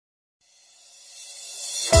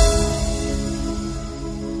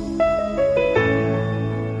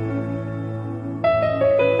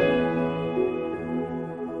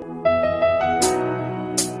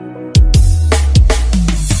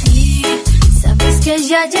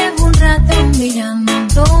Ya llevo un rato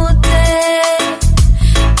mirándote.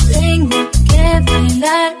 Tengo que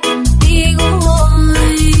bailar contigo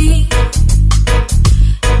hoy.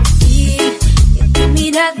 Y tu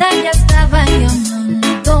mirada ya estaba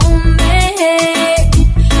llamándome.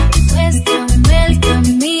 Muéstrame el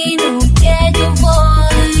camino que yo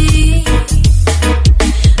voy.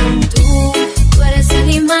 Tú eres el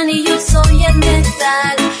imán y yo soy el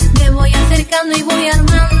metal. Me voy acercando y voy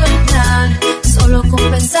armando el plan. Solo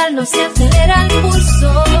con pensarlo se acelera el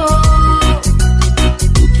pulso.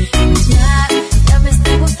 Ya me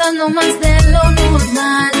está gustando más de lo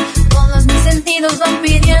normal. Todos mis sentidos van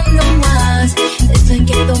pidiendo más. Esto hay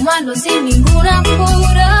que tomarlo sin ningún apuro.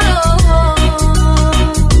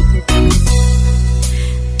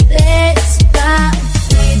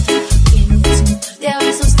 Despacito, quiero desnudarte a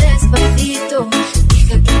besos despacito.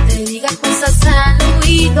 Deja que te diga cosas al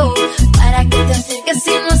oído, para que te acerques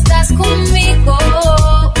si no estás conmigo.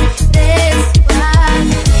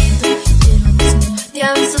 Despacito, quiero desnudarte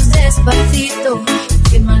a besos despacito.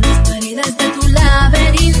 Quemar las paredes de tu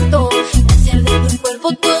laberinto y hacer de tu cuerpo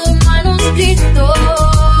todo un manuscrito.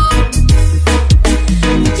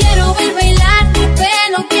 Quiero ver bailar tu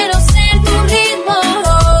pelo, quiero ser tu ritmo.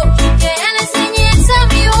 Que le enseñes a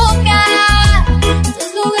mi boca tus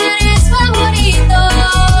lugares favoritos.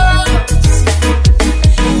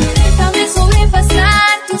 Déjame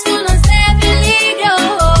sobrepasar tus zonas de peligro,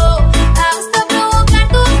 hasta provocar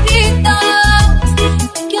tus gritos,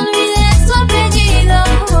 que olvides su apellido.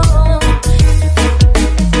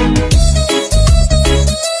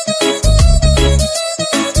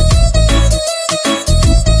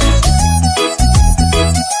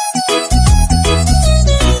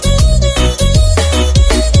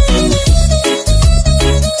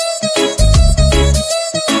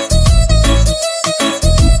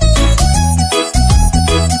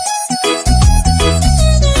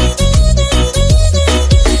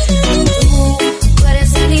 Tú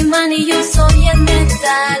eres el imán y yo soy el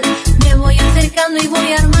metal. Me voy acercando y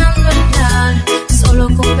voy armando el plan. Solo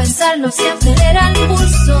con pensarlo se acelera el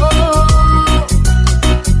pulso.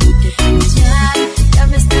 Ya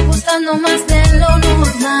me está gustando más de lo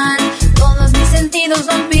normal. Todos mis sentidos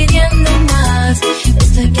van pidiendo más.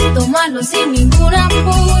 Esto hay que tomarlo sin ningún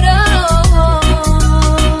apuro.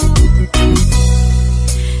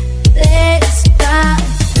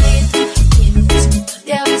 Despacito, quiero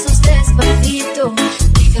desnudarte a besos despacito.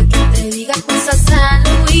 Deja que te diga cosas al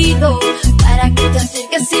oído, para que te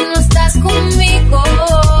acerques si no estás conmigo.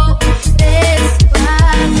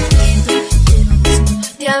 Despacito, quiero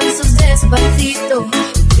desnudarte a besos despacito.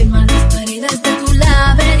 Quemar las paredes de tu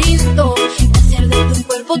laberinto y hacer de tu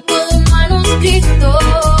cuerpo todo un manuscrito.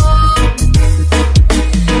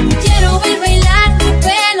 Quiero ver bailar tu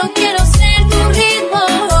pelo, quiero ser tu ritmo.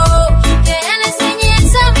 Que le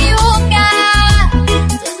enseñes a mi boca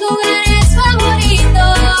tus lugares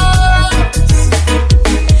favoritos.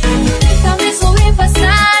 Déjame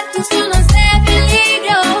sobrepasar tus zonas de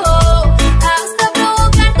peligro, hasta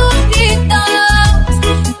provocar tus gritos,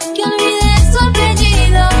 que olvides su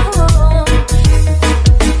apellido.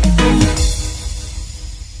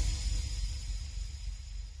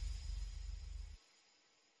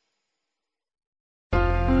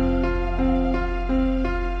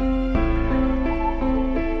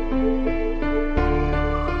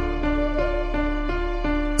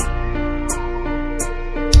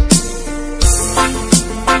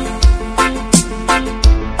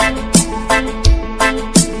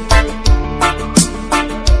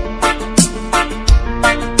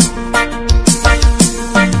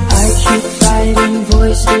 I keep fighting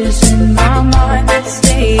voices in my mind that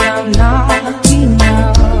say I'm not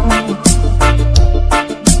enough.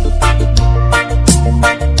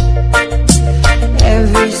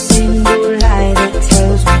 Every single lie that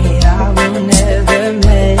tells me I will never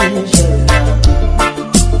measure up.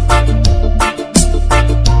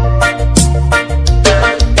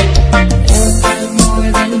 And I'm more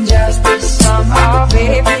than just the sum of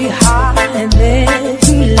every high and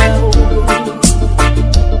every low.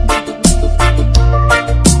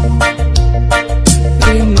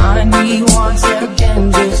 Remind me once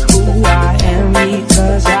again just who I am,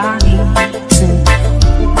 because I need to know.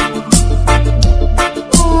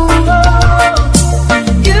 Ooh,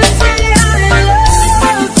 you say I'm in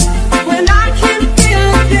love when I can't feel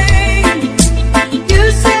a thing. You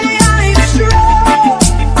say I'm strong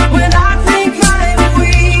when I think I'm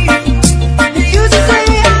weak. You say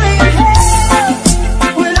I'm held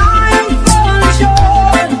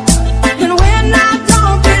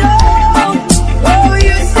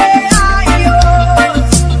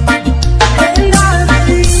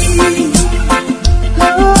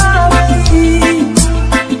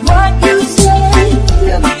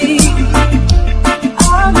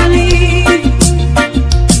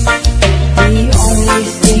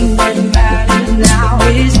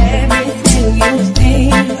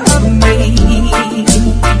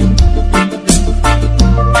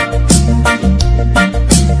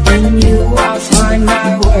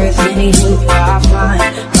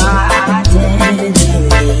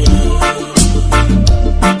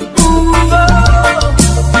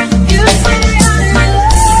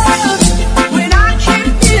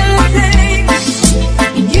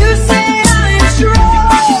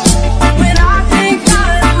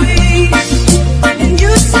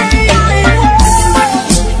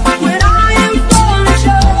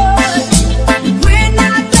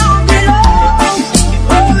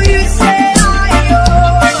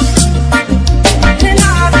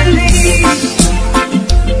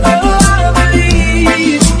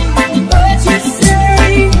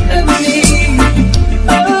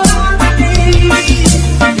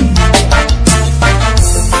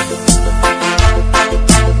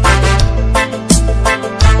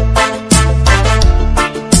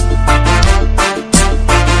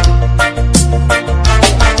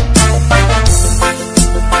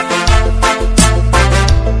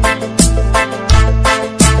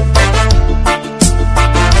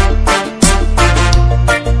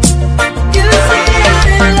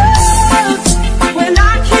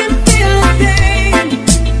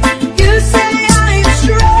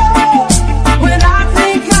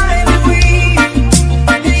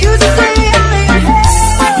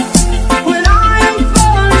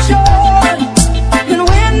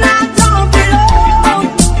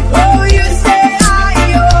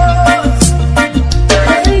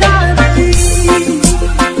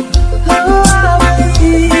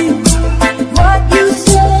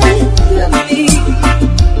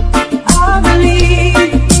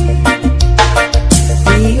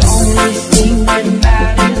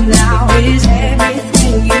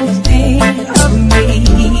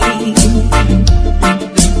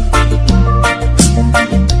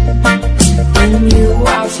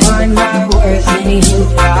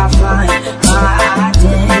I find my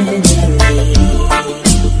identity.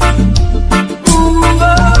 Ooh,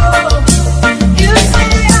 oh, you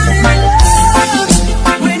say I'm in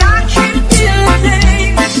love when I can't feel a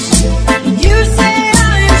thing. You say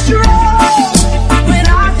I'm strong when I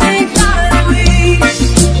think I'm weak.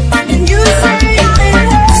 And you say I'm in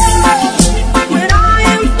love when I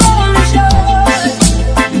am falling short,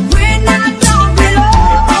 when I don't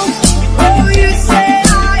belong. Oh, you say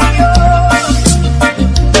I'm yours,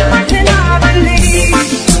 and I believe.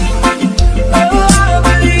 Oh, I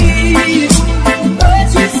believe what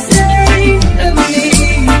you say of me.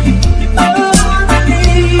 Oh, I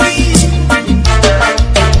believe.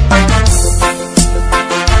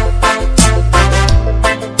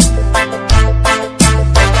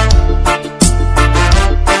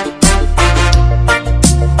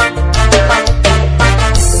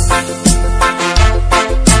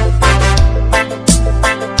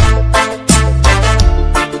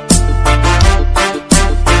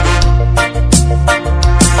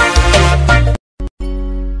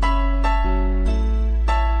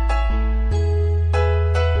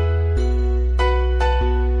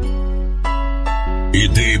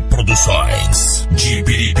 ED Produções, de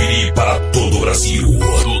Biribiri para todo o Brasil.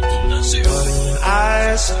 What am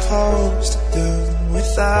I supposed to do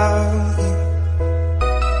without you?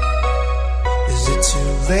 Is it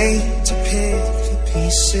too late to pick the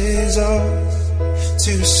pieces up?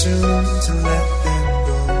 Too soon to let them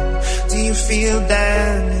go? Do you feel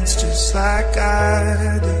damaged just like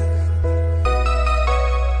I do?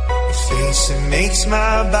 Your face, it makes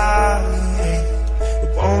my body ache.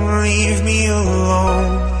 It won't leave me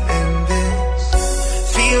alone. And this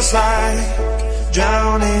feels like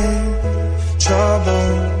drowning, trouble,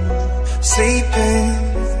 sleeping,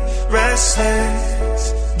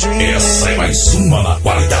 restless, dreaming. Essa é mais uma na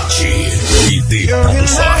qualidade. ED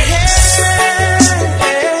Produções.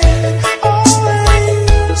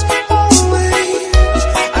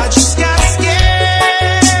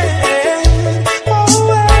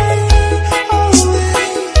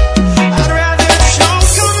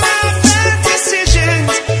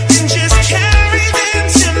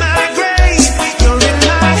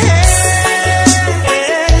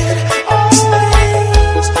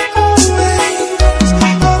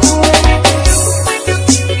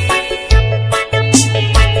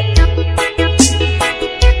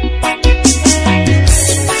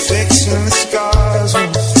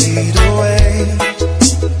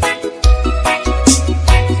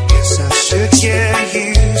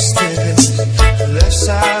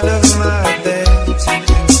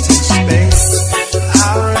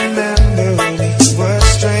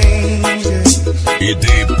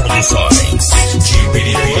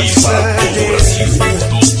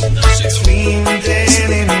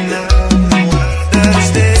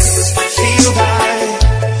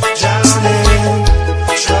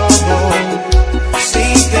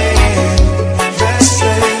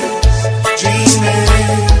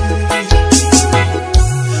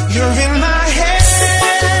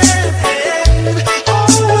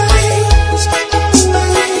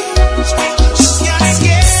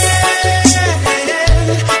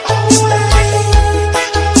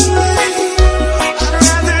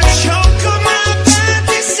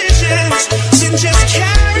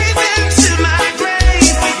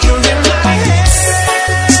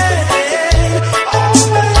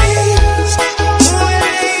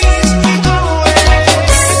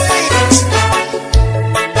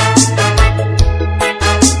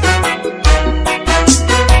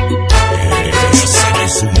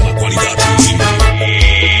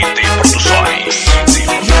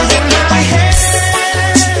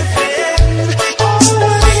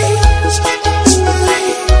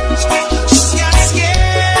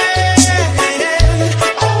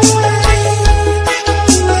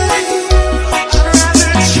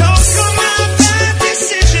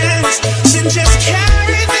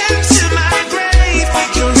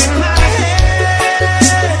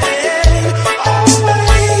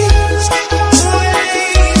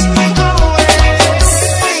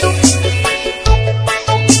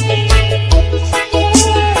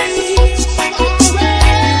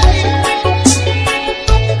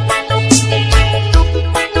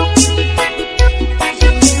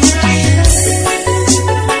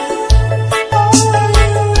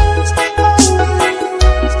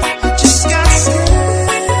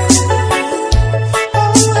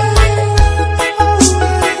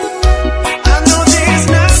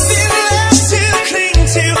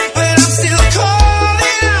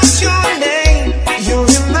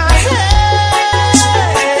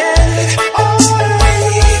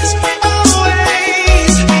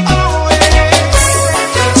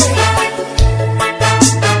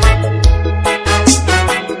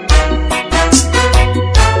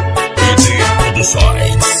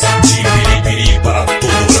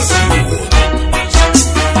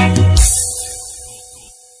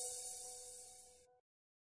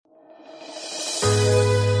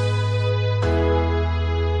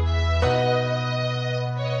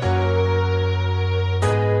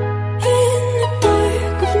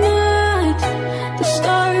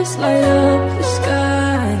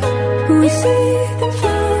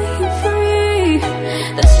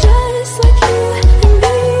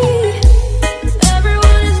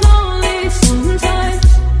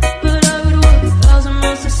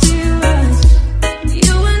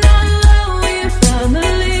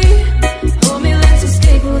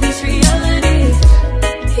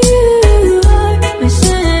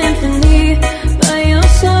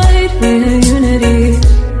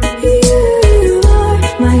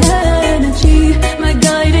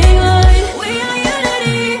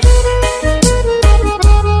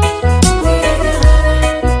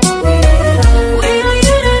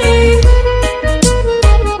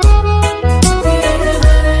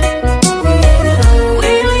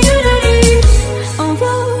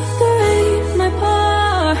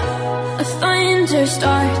 thunder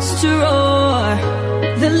starts to roar.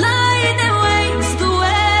 The lightning wakes the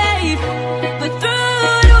wave, but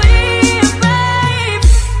through it we are brave.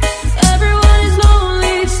 Everyone is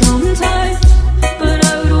lonely sometimes, but I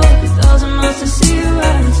would walk 1,000 miles to see you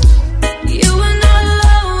rise. You are not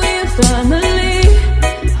alone, we are family.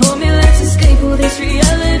 Hold me, let's escape all this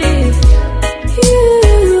reality.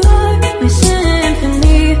 You are my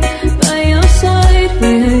symphony, by your side we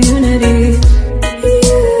are unity.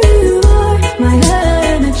 You are my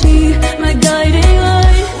energy, my guiding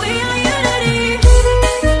light. We are unity.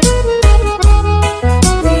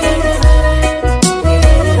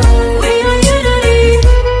 We are unity.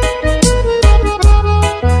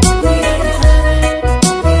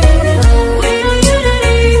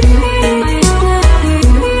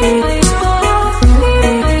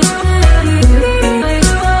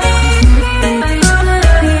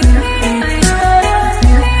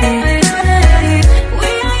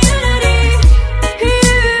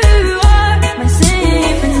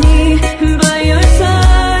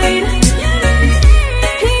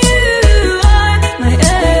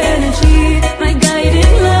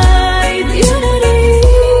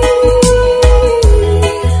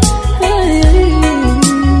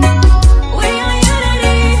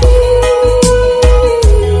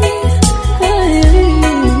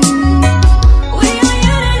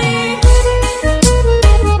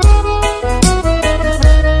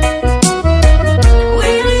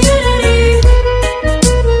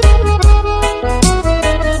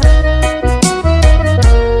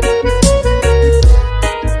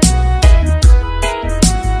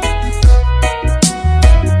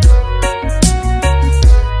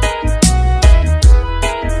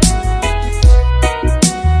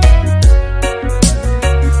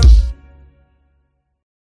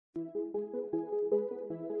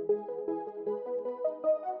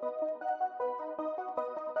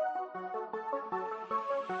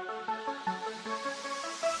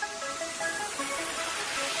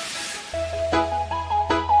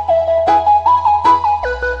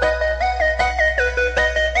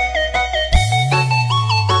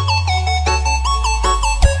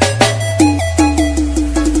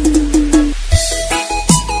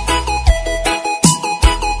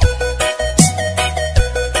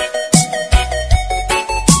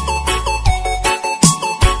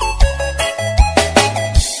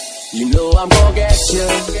 You know I'm gonna get you,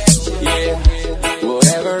 yeah.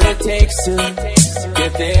 Whatever it takes to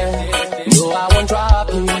get there. No, I won't drop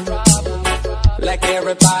you like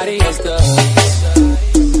everybody else does.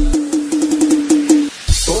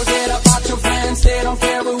 Forget about your friends, they don't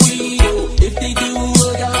care where we go. If they do,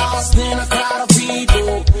 we'll get lost in a crowd of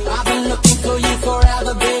people. I've been looking for you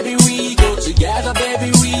forever, baby. We go together,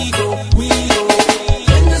 baby. We go, we go.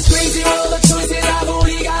 In this crazy world of choices, I've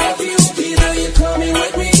only got a few. Either you're coming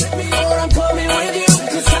with me, or I'm coming with you.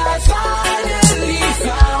 'Cause I finally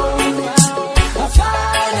found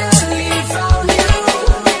you.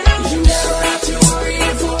 You never have to worry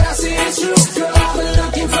if what I say is true. Girl, I've been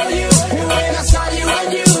looking for you, and when I saw you, I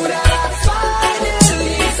knew that I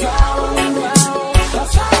finally found you.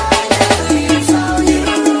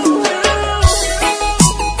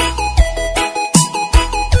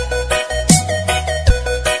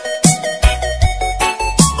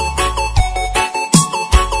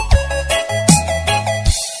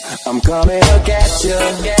 I'm coming to get you,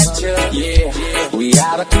 yeah. We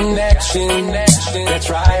have a connection, that's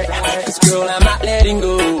right. 'Cause girl, I'm not letting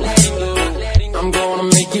go. I'm gonna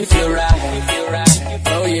make you feel right.